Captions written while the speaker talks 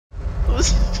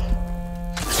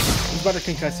He's about to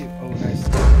concuss you. Oh, nice.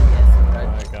 Oh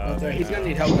my god. He's gonna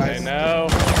need help, guys. They know.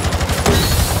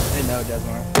 They know,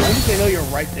 Desmar. I don't think they know you're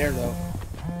right there, though.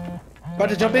 About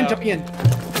to jump in, jumping in.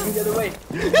 Coming the other way.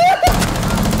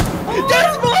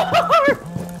 Desmar!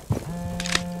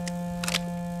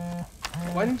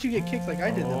 Why didn't you get kicked like I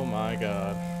did, though? Oh my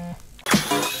god.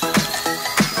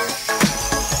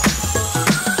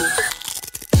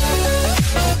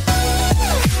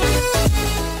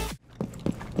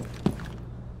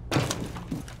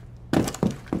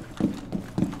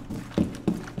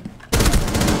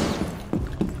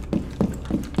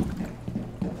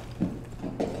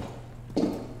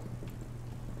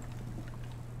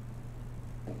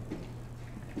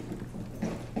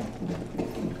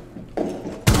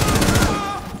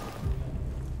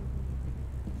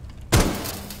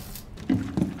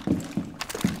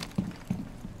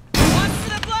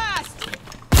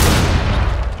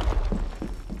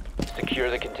 Secure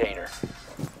the container.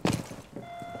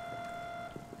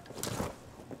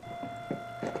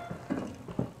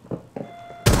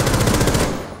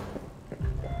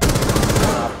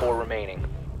 Op 4 remaining.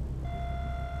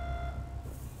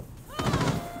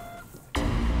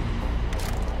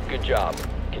 Good job.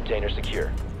 Container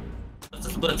secure.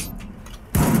 Splits.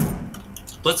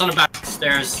 Splits on the back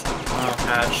stairs.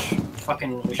 Hatch.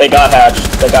 Fucking. They got hatch.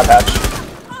 They got hatch.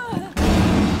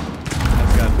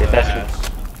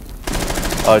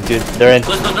 Oh, dude, they're in.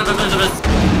 Splits.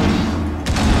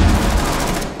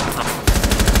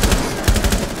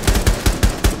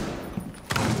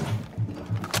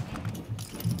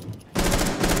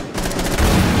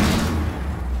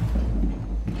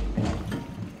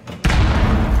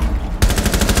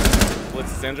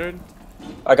 Blitz is injured.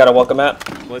 I got a welcome mat.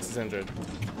 Blitz is injured.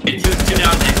 Two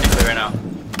down technically right now.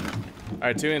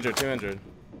 Alright, two injured, two injured.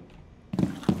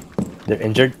 They're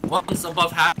injured. One's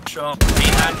above hatch,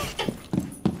 main hatch.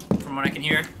 From what I can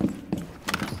hear.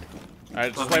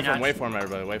 Alright, just wait for him,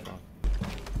 everybody. Wait for him.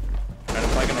 Alright, I'm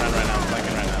flanking around right now. I'm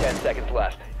flanking right now. 10 seconds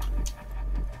left.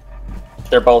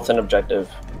 They're both in objective.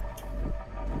 5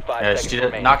 Yeah, seconds she's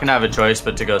remaining. not gonna have a choice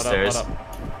but to go Hold stairs. up.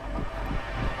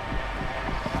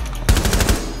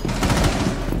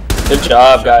 Good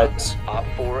job, guys. Op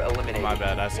 4 eliminated. My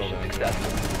bad, I sold Mission it.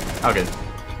 successful. Okay.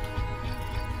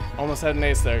 Almost had an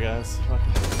ace there, guys.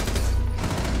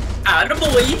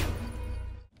 Attaboy!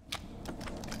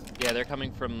 Yeah, they're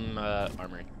coming from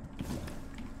armory.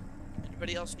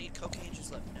 Anybody else need cocaine?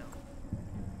 Just let me know.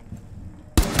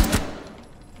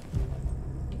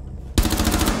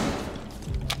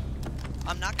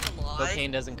 I'm not gonna lie. Cocaine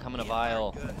doesn't come in a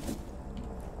vial. Good.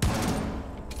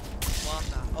 Well, I'm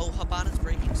not. Oh, Habana's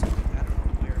breaking something. I don't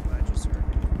know where, but I just heard.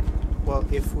 Well,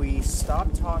 if we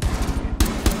stop talking.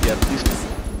 Yeah, please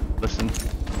listen.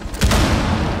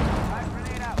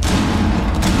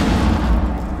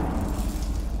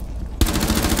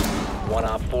 One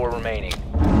Op 4 remaining.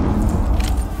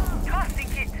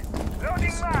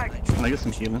 Can I get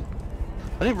some healing?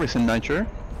 I think we're in nitro.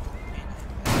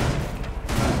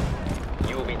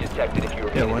 You will be detected if you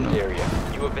remain why in not? this area.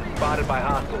 You have been spotted by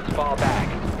hostiles. Fall back.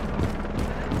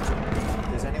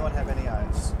 Does anyone have any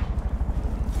eyes?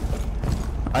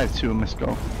 I have two missed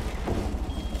go.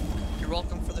 You're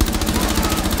welcome for the.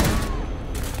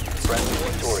 Friendly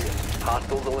victorious.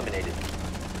 Hostiles eliminated.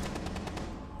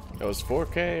 That was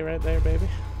 4K right there, baby.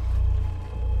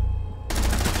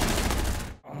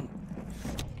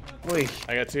 Wait.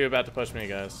 I got two about to push me,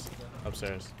 guys.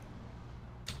 Upstairs.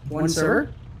 One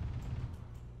server?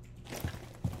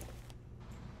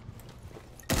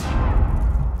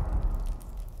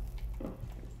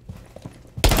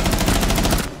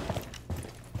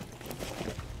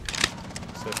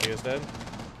 Sophie is dead.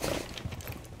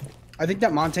 I think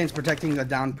that Montaigne's protecting a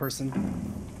downed person.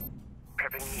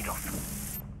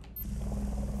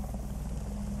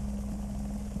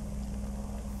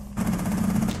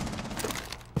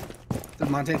 Did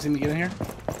Montaigne see me get in here?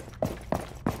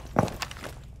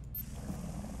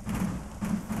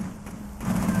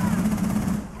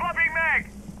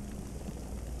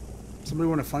 Somebody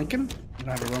want to flank him? We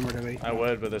don't have a roamer, do we? I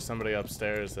would, but there's somebody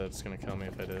upstairs that's gonna kill me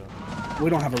if I do.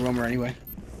 We don't have a roamer anyway.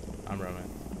 I'm roaming.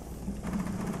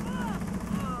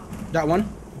 Got one.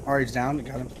 Ari's down.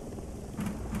 Got him.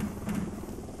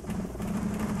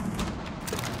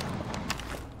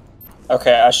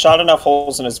 Okay, I shot enough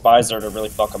holes in his visor to really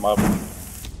fuck him up.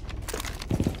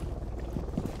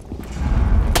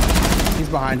 He's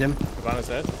behind him. Cabana's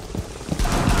dead.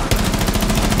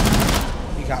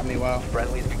 He got me. Wow.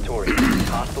 Friendly's victorious.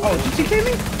 Hostile. Oh, did you TK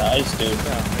me? Nice, dude.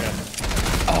 Yeah.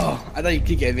 Oh, I thought you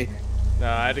TK'd me. No,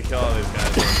 I had to kill all these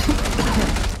guys.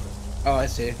 Oh, I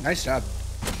see. Nice job.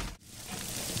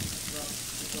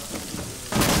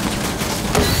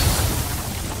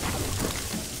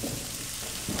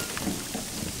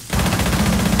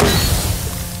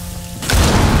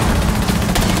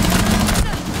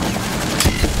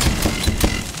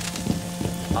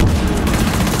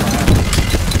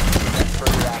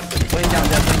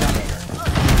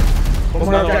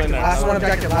 one another one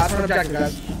objective, in there. last one objective,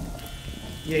 guys.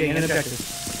 Yeah, in objective.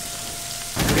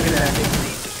 Give me that.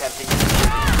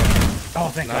 Oh,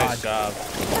 thank God. Nice job.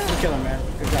 Good kill him, man.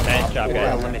 Good job. Nice job,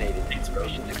 guys. Eliminated.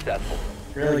 Mission successful.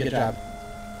 Really good job.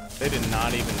 They did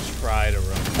not even try to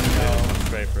run. They just went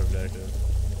straight for objective.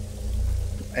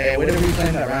 Hey, way to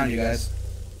reclaim that round, you guys.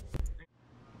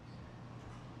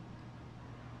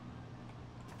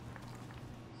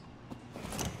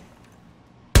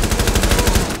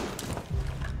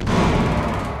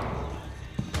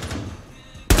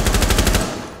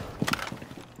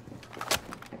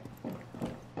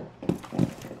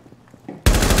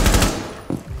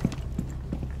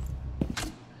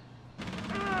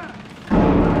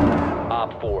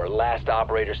 Op 4, last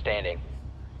operator standing.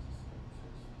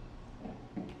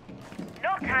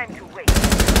 No time to wait.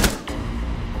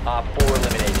 Op 4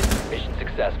 eliminated. Mission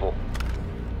successful.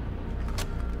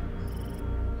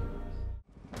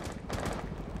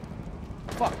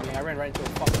 Fuck me, I ran right into a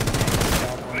fucking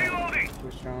Reloading.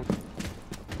 Too strong.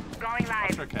 Going live.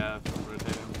 Watch our calf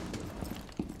rotating.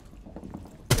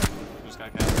 Just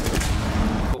got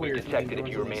calf. Will be detected if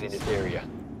you remain in this area.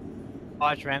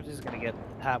 Watch, Ramsey's gonna get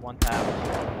one tap.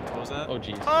 What was that? Oh jeez.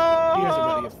 You guys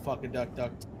are ready to fucking duck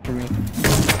for me.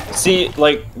 See,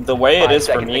 like the way it 5 is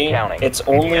for seconds me, and counting. it's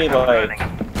only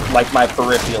like my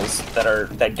peripherals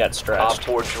that get Op stretched.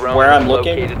 4 drone Where I'm has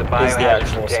looking located the is the biohazard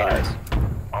actual containers. size.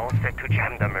 All set to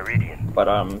jam the meridian. But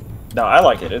no, I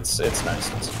like it. It's nice.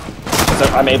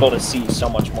 Because I'm able to see so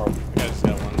much more. I just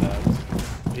got one dab.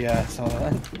 Yeah, I saw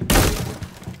that.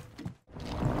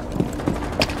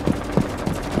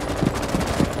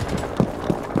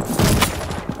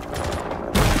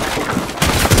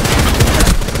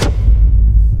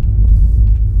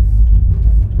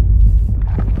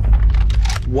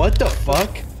 What the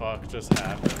fuck? Fuck just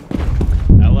happened.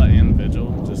 Ella and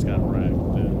Vigil just got wrecked,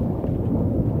 dude.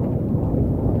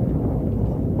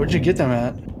 Where'd you get them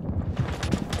at?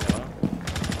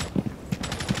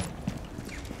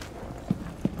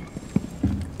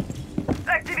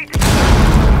 Activity.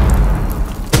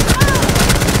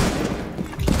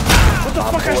 What the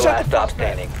Op fuck? 4 I shot last the stop fuck.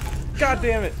 standing. God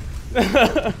damn it.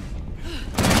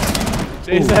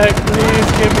 J-Sack, please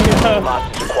give me up.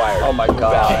 Hostage acquired. Oh my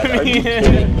god, are you Give me in.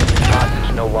 kidding me?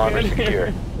 Hostage no longer secure.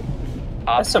 Op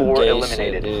That's some 4 gay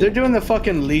eliminated. shit, They're dude. doing the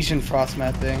fucking Legion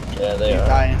Frostmat thing. Yeah, they You are.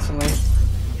 die instantly.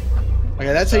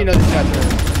 Okay, that's how you know these guys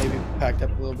are maybe packed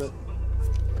up a little bit.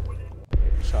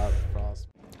 Shot frost.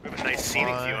 We have a nice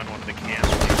scenic view on one of the camps.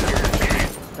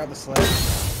 Got the sled.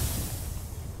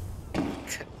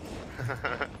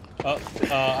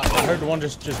 I heard the one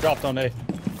just dropped on A.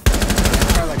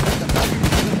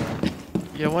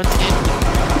 Yeah, one's in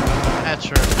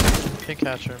hatch room. Pink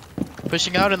hatch room.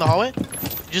 Pushing out in the hallway.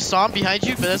 You just saw him behind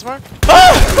you, Desmar?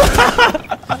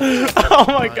 Oh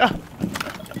my god.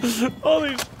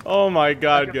 Holy. Oh my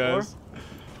god, guys.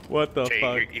 What the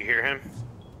fuck? You hear him?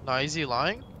 Nah, is he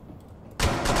lying?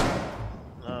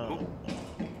 No.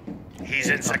 He's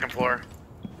in second floor.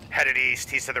 Headed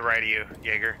east. He's to the right of you,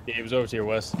 Jaeger. Yeah, he was over to your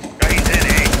west. No, he's in A.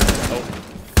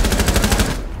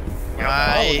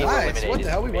 Nice. Nice. What the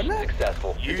hell? We won Mission that?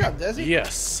 successful. Good job, Desi.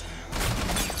 Yes.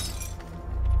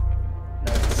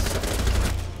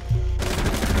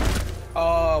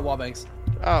 Wall banks.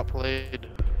 Outplayed.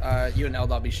 You and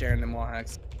Eldol be sharing them wall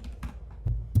hacks.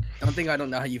 I don't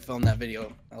know how you filmed that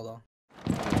video, Eldol.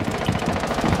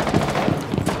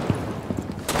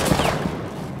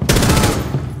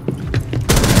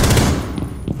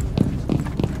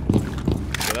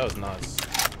 Yeah, that was nuts.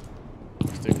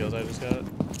 Those 2 kills I just got.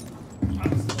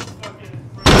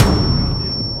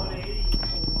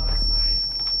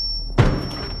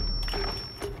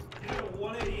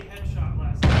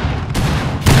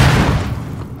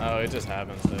 Oh, it just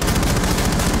happens. Dude.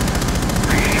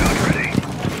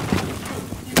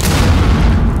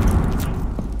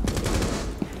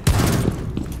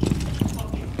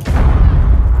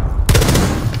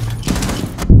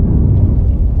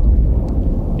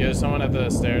 Yeah, there's someone at the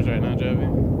stairs right now, Jovi.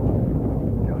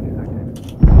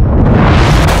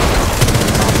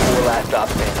 Op 4 last stop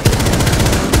standing.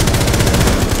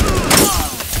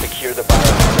 Secure the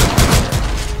biohazard.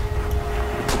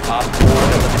 Op 4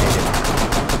 eliminated.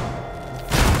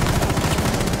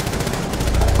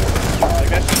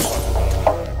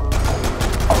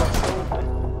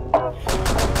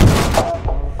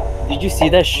 Did you see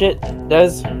that shit,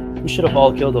 Des? We should have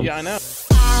all killed him. Yeah, I know.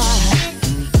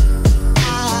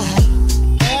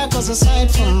 Aside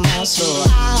from my soul.